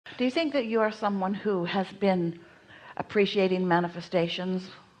Do you think that you are someone who has been appreciating manifestations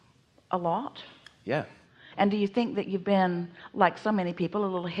a lot? Yeah. And do you think that you've been, like so many people, a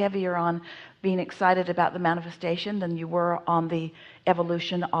little heavier on being excited about the manifestation than you were on the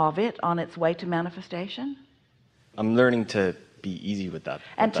evolution of it on its way to manifestation? I'm learning to be easy with that.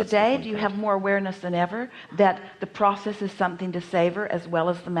 And today, do you have more awareness than ever that the process is something to savor as well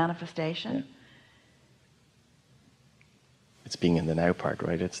as the manifestation? Yeah. It's being in the now part,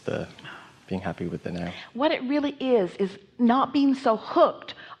 right? It's the being happy with the now. What it really is not being so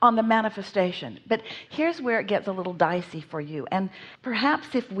hooked on the manifestation. But here's where it gets a little dicey for you, and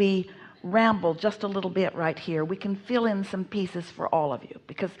perhaps if we ramble just a little bit right here, we can fill in some pieces for all of you,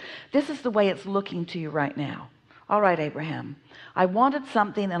 because this is the way it's looking to you right now. All right, Abraham, I wanted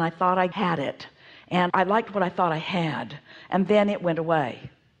something and I thought I had it, and I liked what I thought I had, and then it went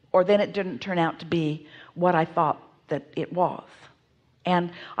away, or then it didn't turn out to be what I thought that it was.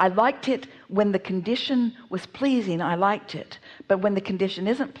 And I liked it when the condition was pleasing. I liked it, but when the condition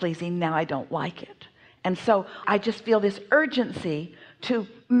isn't pleasing, now I don't like it. And so I just feel this urgency to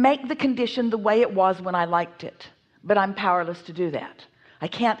make the condition the way it was when I liked it, but I'm powerless to do that. I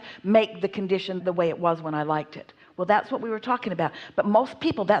can't make the condition the way it was when I liked it. Well, that's what we were talking about. But most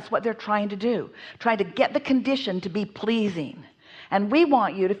people, that's what they're trying to do, trying to get the condition to be pleasing. And we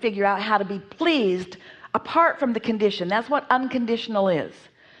want you to figure out how to be pleased apart from the condition. That's what unconditional is.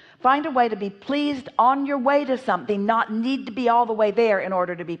 Find a way to be pleased on your way to something, not need to be all the way there in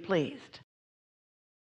order to be pleased.